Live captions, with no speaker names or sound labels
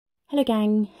Hello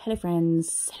gang, hello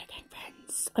friends, hello gang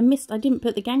friends. I didn't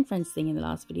put the gang friends thing in the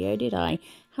last video, did I?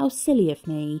 How silly of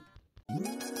me. Do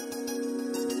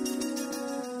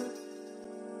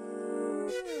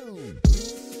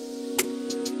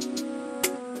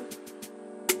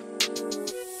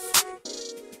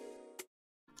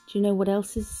you know what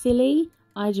else is silly?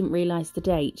 I didn't realise the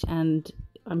date, and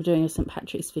I'm doing a St.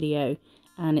 Patrick's video,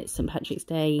 and it's St. Patrick's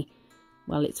Day.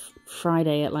 Well, it's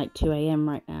Friday at like 2 AM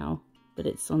right now, but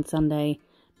it's on Sunday.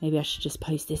 Maybe I should just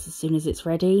post this as soon as it's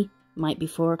ready. Might be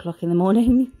 4 o'clock in the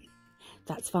morning.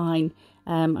 That's fine.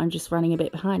 I'm just running a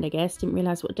bit behind, I guess. Didn't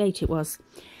realise what date it was.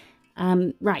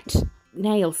 Right,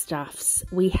 nail stuffs.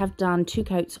 We have done 2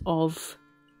 coats of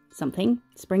something.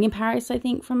 Spring in Paris, I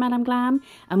think, from Madame Glam.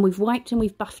 And we've wiped and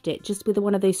we've buffed it just with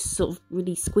one of those sort of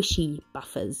really squishy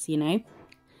buffers, you know.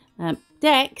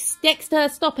 Dexter,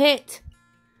 stop it!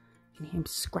 You can hear him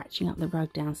scratching up the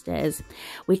rug downstairs.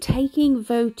 We're taking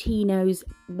Votino's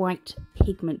white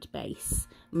pigment base.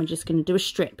 And we're just going to do a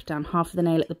strip down half of the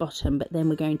nail at the bottom, but then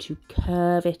we're going to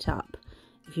curve it up.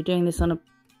 If you're doing this on a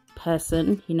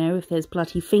person, you know, if there's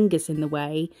bloody fingers in the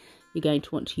way, you're going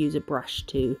to want to use a brush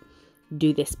to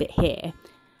do this bit here.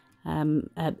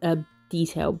 A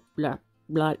detail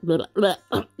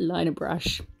liner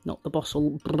brush, not the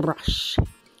bottle brush.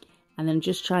 And then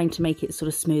just trying to make it sort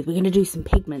of smooth. We're going to do some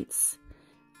pigments.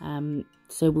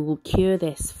 So we will cure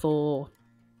this for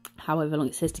however long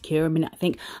it says to cure, a minute I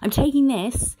think. I'm taking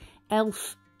this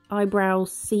e.l.f.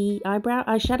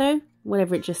 eyeshadow,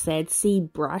 whatever it just said, C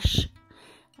brush.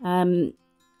 And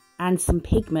some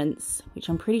pigments, which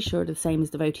I'm pretty sure are the same as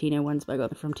the Votino ones, but I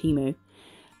got them from Temu.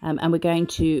 And we're going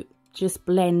to just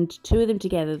blend 2 of them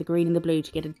together, the green and the blue,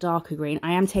 to get a darker green.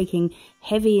 I am taking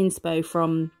heavy inspo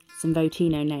from some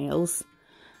Votino nails,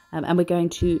 and we're going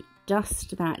to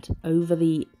dust that over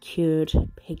the cured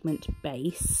pigment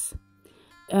base.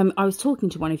 I was talking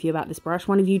to one of you about this brush.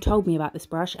 One of you told me about this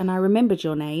brush, and I remembered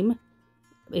your name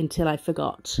until I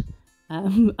forgot.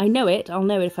 I know it. I'll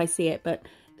know it if I see it, but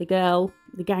the girl,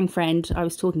 the gang friend I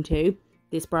was talking to,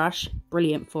 this brush,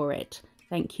 brilliant for it.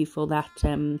 Thank you for that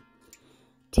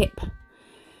tip.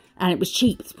 And it was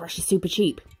cheap. This brush is super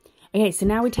cheap. Okay, so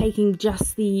now we're taking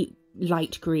just the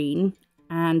light green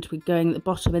and we're going at the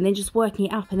bottom and then just working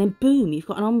it up, and then boom, you've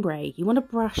got an ombre. You want to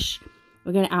brush,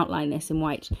 we're going to outline this in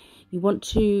white. You want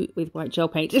to, with white gel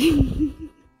paint,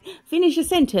 finish a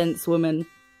sentence, woman.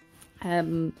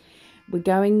 We're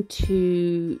going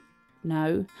to,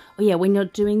 no, oh yeah, when you're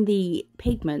doing the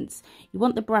pigments, you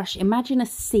want the brush, imagine a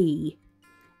C,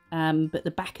 but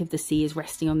the back of the C is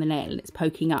resting on the nail and it's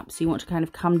poking up. So you want to kind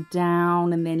of come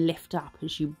down and then lift up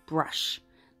as you brush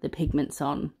the pigments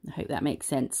on. I hope that makes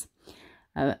sense.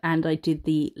 And I did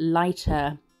the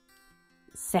lighter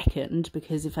second,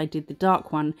 because if I did the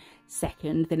dark one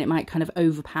second, then it might kind of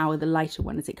overpower the lighter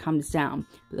one as it comes down.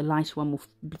 But the lighter one will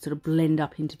sort of blend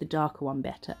up into the darker one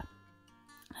better.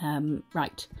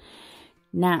 Right.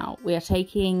 Now we are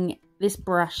taking this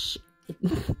brush.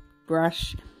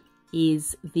 Brush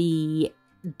is the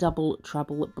Double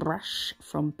Trouble brush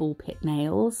from Ball Pit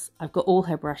Nails. I've got all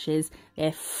her brushes. They're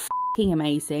f***ing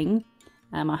amazing.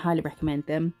 I highly recommend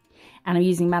them. And I'm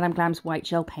using Madame Glam's white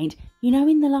gel paint. You know,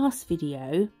 in the last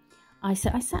video, I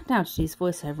sat down to do this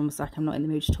voiceover and was like, I'm not in the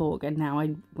mood to talk, and now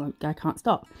I can't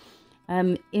stop.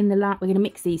 We're going to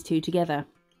mix these 2 together.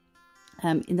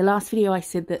 In the last video, I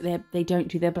said that they don't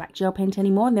do their black gel paint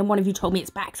anymore, and then one of you told me it's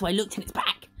back, so I looked and it's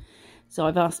back. So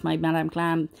I've asked my Madame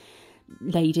Glam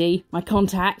lady, my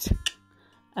contact,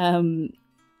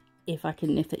 if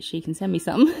she can send me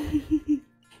some.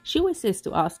 She always says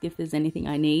to ask if there's anything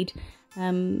I need,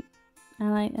 and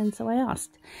so I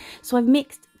asked. So I've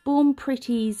mixed Born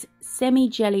Pretty's Semi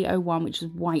Jelly 01, which is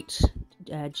white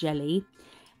jelly,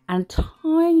 and a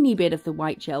tiny bit of the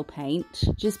white gel paint,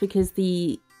 just because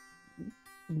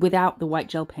without the white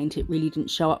gel paint it really didn't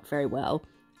show up very well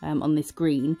on this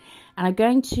green. And I'm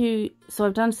going to, so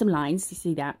I've done some lines, you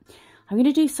see that. I'm going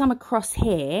to do some across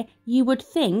here. You would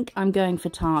think I'm going for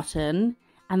tartan,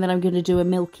 and then I'm going to do a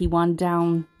milky one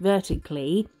down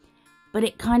vertically. But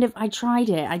it kind of, I tried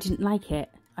it. I didn't like it.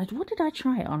 What did I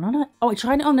try it on? I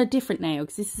tried it on a different nail,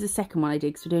 because this is the second one I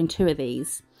did, because we're doing 2 of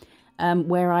these.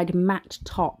 Where I'd matte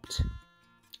topped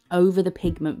over the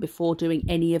pigment before doing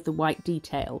any of the white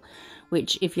detail.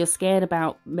 Which, if you're scared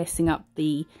about messing up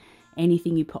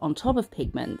anything you put on top of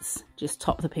pigments, just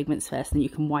top the pigments first and you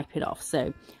can wipe it off.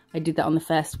 So I did that on the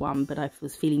first one, but I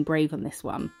was feeling brave on this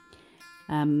one.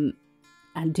 And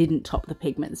didn't top the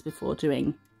pigments before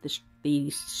doing the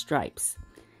stripes.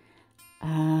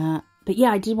 But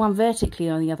yeah, I did one vertically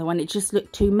on the other one. It just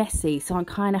looked too messy. So I'm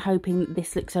kind of hoping that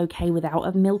this looks okay without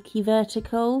a milky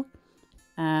vertical.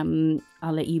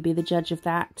 I'll let you be the judge of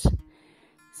that.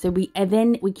 So we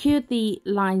cured the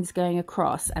lines going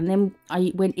across, and then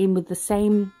I went in with the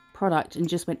same product and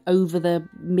just went over the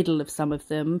middle of some of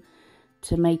them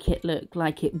to make it look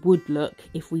like it would look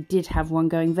if we did have one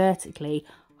going vertically.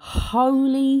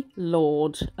 Holy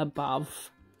Lord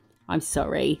above. I'm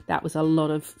sorry, that was a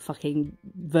lot of fucking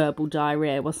verbal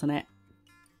diarrhea, wasn't it?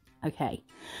 Okay.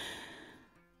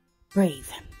 Breathe.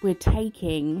 We're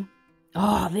taking,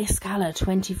 this colour,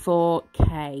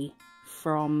 24K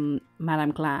from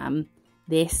Madame Glam.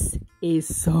 This is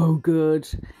so good.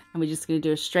 And we're just going to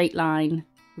do a straight line.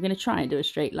 We're going to try and do a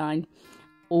straight line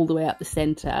all the way up the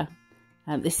centre.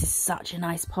 This is such a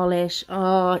nice polish.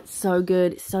 Oh, it's so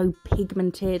good. It's so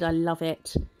pigmented. I love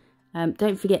it.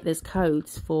 Don't forget there's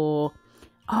codes for...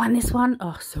 Oh, and this one.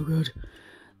 Oh, so good.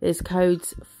 There's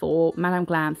codes for Madame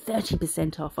Glam.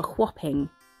 30% off. A whopping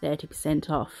 30%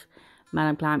 off.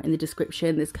 Madame Glam in the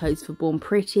description. There's codes for Born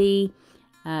Pretty.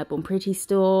 Born Pretty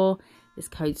store. There's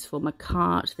codes for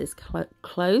Macart. There's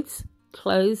clothes.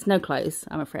 No clothes,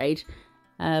 I'm afraid.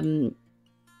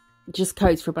 Just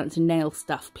codes for a bunch of nail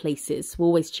stuff places. We'll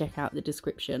always check out the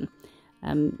description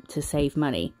to save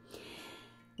money.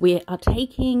 We are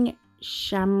taking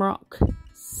Shamrock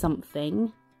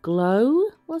something. Glow,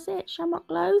 was it? Shamrock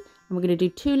Glow? And we're going to do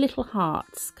 2 little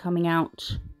hearts coming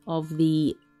out of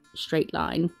the straight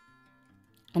line.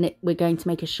 And we're going to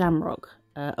make a shamrock.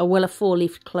 A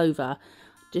 4-leaf clover.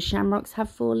 Do shamrocks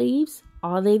have 4 leaves?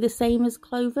 Are they the same as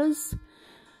clovers?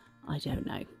 I don't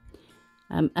know.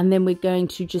 And then we're going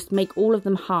to just make all of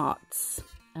them hearts.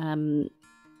 And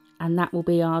that will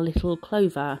be our little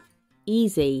clover.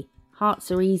 Easy.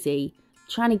 Hearts are easy.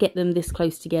 Trying to get them this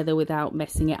close together without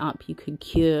messing it up. You can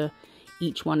cure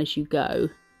each one as you go.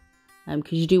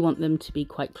 Because you do want them to be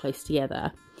quite close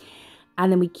together.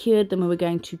 And then we cured them and we're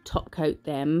going to top coat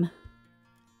them.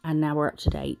 And now we're up to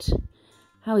date.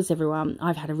 How is everyone?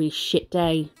 I've had a really shit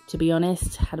day, to be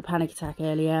honest. Had a panic attack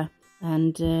earlier.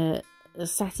 And...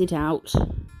 sat it out,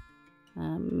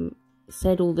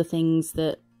 said all the things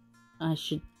that I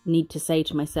should need to say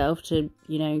to myself to,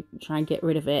 you know, try and get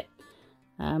rid of it.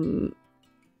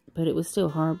 But it was still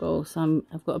horrible. So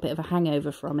I've got a bit of a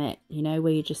hangover from it, you know,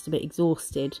 where you're just a bit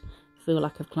exhausted. Feel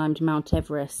like I've climbed Mount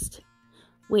Everest,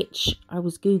 which I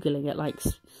was Googling at like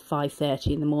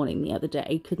 5:30 in the morning the other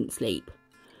day. Couldn't sleep.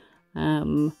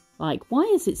 Like, why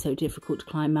is it so difficult to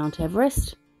climb Mount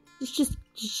Everest? It's just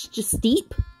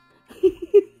steep.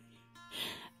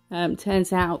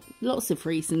 Turns out lots of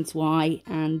reasons why,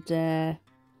 and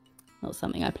not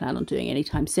something I plan on doing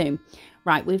anytime soon.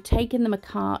 Right, we've taken the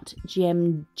Macart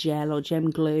Gem Gel or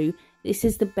Gem Glue. This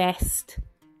is the best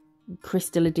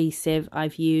crystal adhesive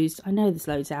I've used. I know there's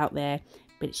loads out there,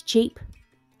 but it's cheap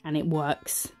and it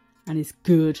works and it's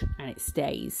good and it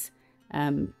stays.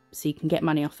 So you can get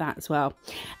money off that as well.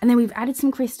 And then we've added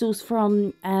some crystals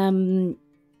from the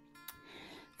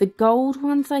gold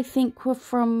ones, I think, were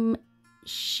from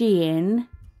Shein,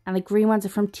 and the green ones are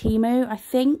from Temu, I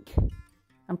think.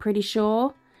 I'm pretty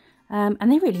sure. And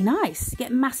they're really nice. You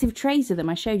get massive trays of them.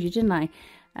 I showed you, didn't I?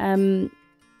 And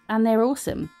they're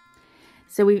awesome.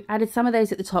 So we've added some of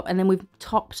those at the top, and then we've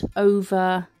topped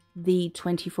over the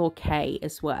 24K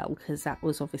as well, because that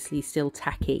was obviously still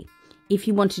tacky. If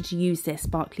you wanted to use their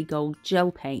sparkly gold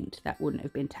gel paint, that wouldn't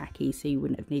have been tacky, so you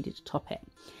wouldn't have needed to top it.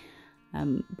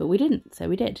 But we didn't, so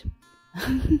we did.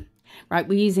 Right,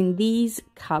 we're using these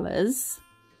colours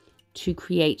to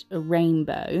create a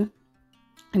rainbow.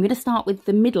 I'm going to start with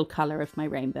the middle colour of my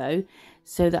rainbow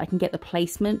so that I can get the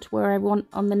placement where I want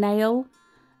on the nail.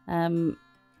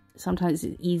 Sometimes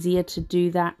it's easier to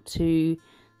do that, to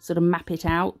sort of map it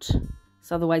out.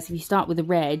 So otherwise, if you start with the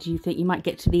red, you think you might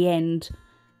get to the end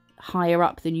higher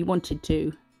up than you wanted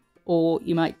to. Or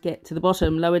you might get to the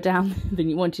bottom lower down than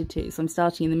you wanted to. So I'm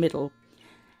starting in the middle.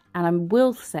 And I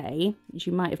will say, as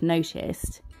you might have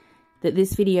noticed, that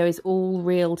this video is all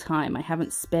real time. I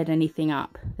haven't sped anything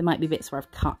up. There might be bits where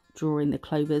I've cut drawing the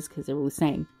clovers because they're all the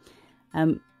same.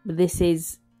 But this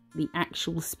is the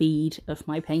actual speed of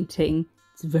my painting.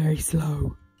 It's very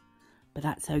slow, but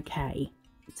that's okay.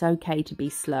 It's okay to be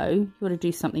slow. You want to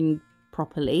do something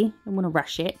properly. I don't want to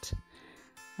rush it.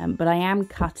 But I am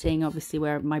cutting, obviously,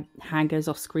 where my hand goes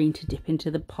off screen to dip into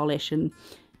the polish and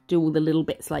do all the little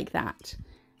bits like that.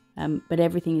 But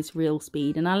everything is real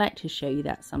speed, and I like to show you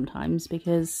that sometimes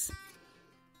because,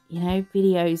 you know,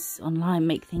 videos online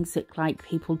make things look like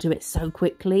people do it so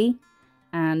quickly,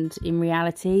 and in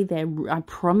reality, I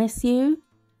promise you,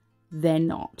 they're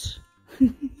not.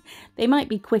 They might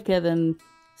be quicker than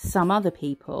some other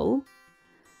people,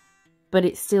 but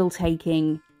it's still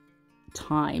taking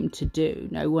time to do.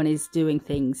 No one is doing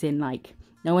things in like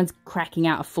No one's cracking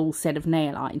out a full set of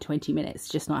nail art in 20 minutes.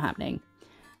 Just not happening.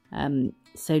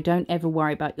 So don't ever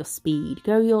worry about your speed.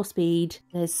 Go your speed.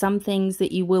 There's some things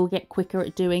that you will get quicker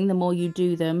at doing the more you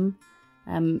do them.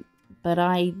 But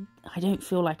I don't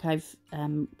feel like I've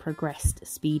progressed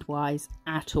speed-wise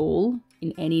at all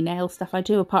in any nail stuff I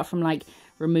do, apart from like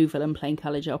removal and plain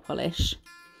colour gel polish.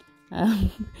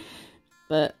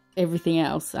 But everything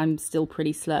else, I'm still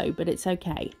pretty slow, but it's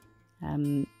okay.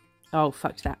 Oh,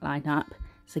 fucked that line up.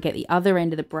 So get the other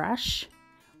end of the brush,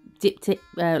 dipped it,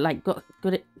 got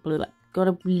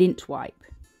a lint wipe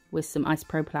with some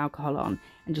isopropyl alcohol on,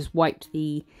 and just wiped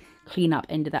the clean-up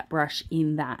end of that brush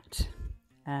in that.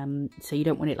 So you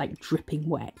don't want it like dripping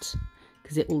wet,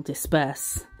 because it will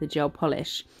disperse the gel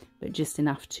polish, but just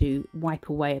enough to wipe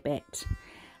away a bit.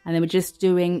 And then we're just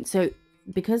doing, so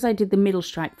because I did the middle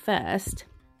stripe first,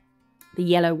 the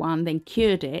yellow one, then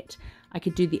cured it, I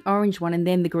could do the orange one and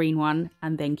then the green one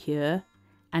and then cure,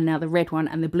 and now the red one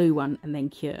and the blue one and then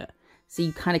cure. So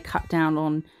you kind of cut down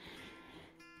on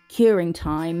curing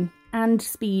time and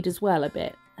speed as well a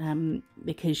bit,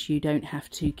 because you don't have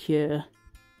to cure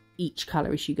each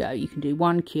colour as you go. You can do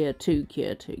 1 cure, 2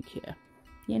 cure, 2 cure,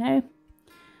 you know?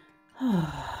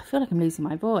 Oh, I feel like I'm losing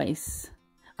my voice.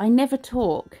 I never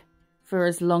talk for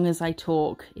as long as I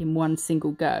talk in one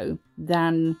single go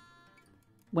than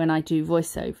when I do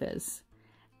voiceovers.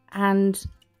 And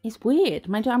it's weird.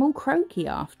 I'm all croaky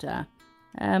after.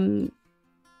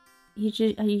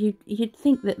 You'd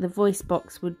think that the voice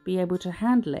box would be able to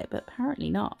handle it, but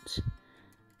apparently not.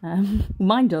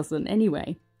 Mine doesn't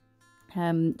anyway.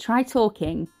 Try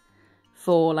talking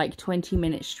for like 20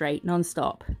 minutes straight,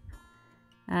 non-stop,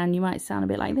 and you might sound a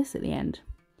bit like this at the end.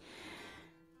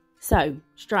 So,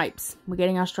 stripes. We're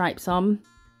getting our stripes on.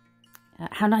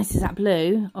 How nice is that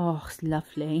blue? Oh, it's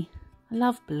lovely. I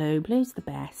love blue. Blue's the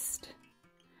best.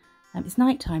 It's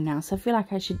night time now, so I feel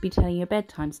like I should be telling you a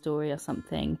bedtime story or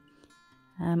something.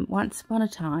 Once upon a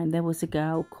time, there was a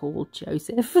girl called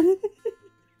Joseph.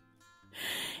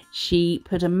 She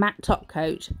put a matte top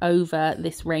coat over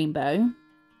this rainbow.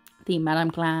 The Madame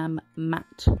Glam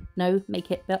matte. No,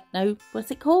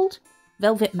 what's it called?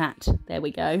 Velvet matte. There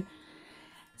we go.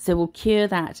 So we'll cure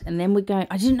that, and then we're going.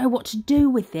 I didn't know what to do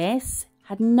with this.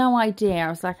 Had no idea. I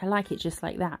was like, I like it just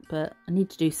like that, but I need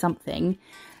to do something.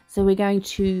 So we're going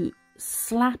to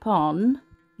slap on,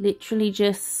 literally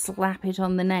just slap it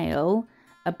on the nail,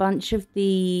 a bunch of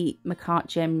the Macart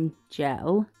Gem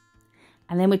gel.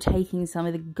 And then we're taking some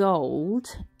of the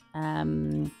gold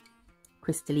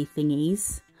crystally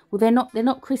thingies. Well, they're not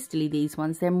crystally, these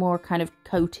ones. They're more kind of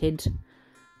coated,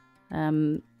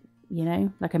 you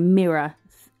know, like a mirror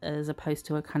as opposed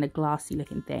to a kind of glassy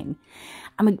looking thing.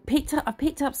 And I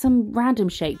picked up some random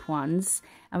shape ones,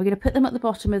 and we're going to put them at the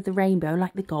bottom of the rainbow,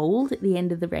 like the gold at the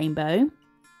end of the rainbow.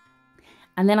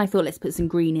 And then I thought, let's put some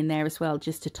green in there as well,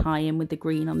 just to tie in with the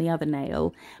green on the other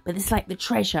nail. But it's like the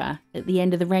treasure at the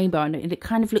end of the rainbow, and it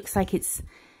kind of looks like it's,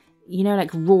 you know, like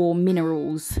raw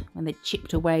minerals when they're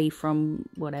chipped away from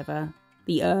whatever,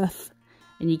 the earth.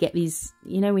 And you get these,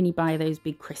 you know, when you buy those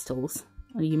big crystals.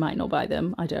 Well, you might not buy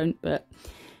them, I don't, but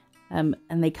and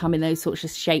they come in those sorts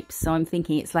of shapes. So I'm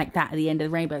thinking it's like that at the end of the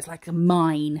rainbow. It's like a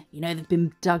mine, you know, they've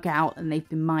been dug out and they've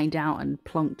been mined out and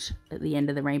plonked at the end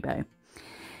of the rainbow.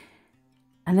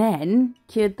 And then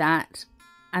cured that,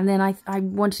 and then I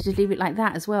wanted to leave it like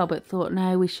that as well, but thought,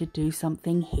 no, we should do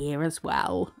something here as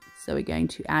well. So we're going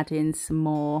to add in some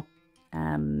more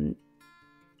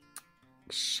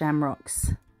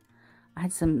shamrocks. I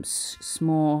had some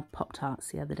s'more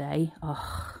Pop-Tarts the other day.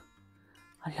 Oh,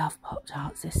 I love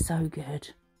Pop-Tarts, they're so good.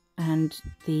 And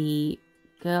the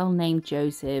girl named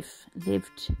Joseph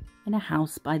lived in a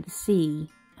house by the sea.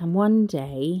 And one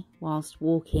day, whilst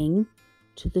walking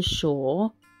to the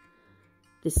shore,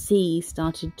 the sea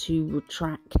started to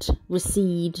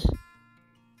recede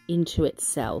into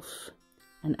itself.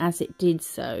 And as it did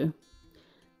so,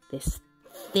 this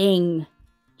thing,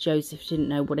 Joseph didn't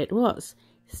know what it was,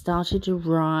 started to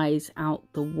rise out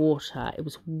the water. It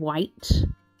was white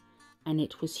and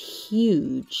it was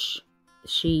huge.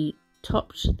 She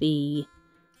topped the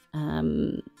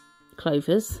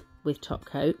clovers with top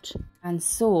coat and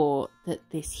saw that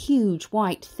this huge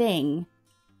white thing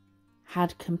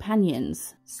had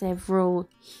companions, several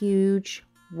huge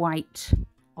white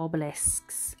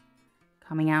obelisks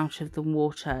coming out of the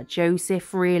water.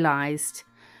 Joseph realised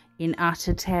in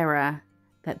utter terror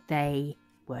that they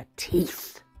were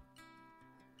teeth.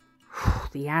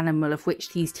 The animal of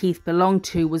which these teeth belonged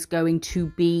to was going to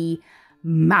be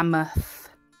mammoth.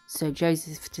 So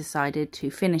Joseph decided to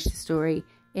finish the story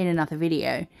in another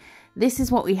video. This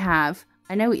is what we have.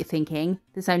 I know what you're thinking.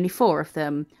 There's only 4 of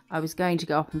them. I was going to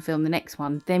go up and film the next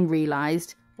one, then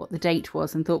realised what the date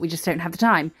was and thought we just don't have the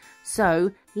time.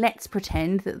 So let's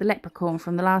pretend that the leprechaun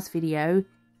from the last video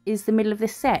is the middle of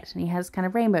this set and he has kind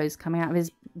of rainbows coming out of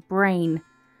his brain,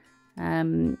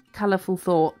 colourful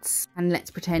thoughts, and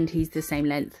let's pretend he's the same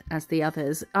length as the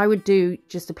others. I would do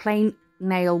just a plain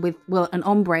nail with, well, an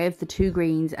ombre of the 2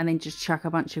 greens and then just chuck a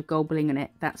bunch of gold bling in it.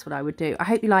 That's what I would do. I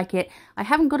hope you like it. I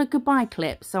haven't got a goodbye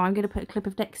clip, so I'm going to put a clip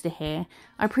of Dexter here.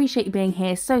 I appreciate you being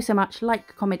here so much.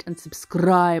 Like, comment and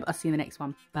subscribe. I'll see you in the next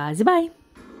one. Bye.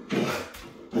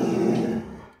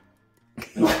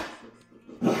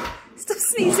 Stop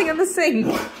sneezing on the sink.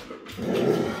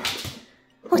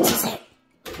 What is it?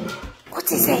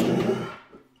 What is it?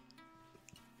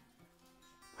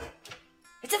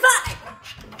 It's a fly!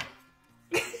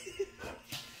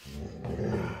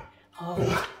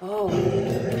 Oh,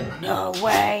 no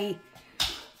way.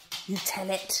 You tell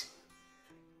it.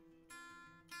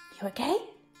 You okay?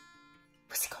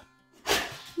 Where's it gone?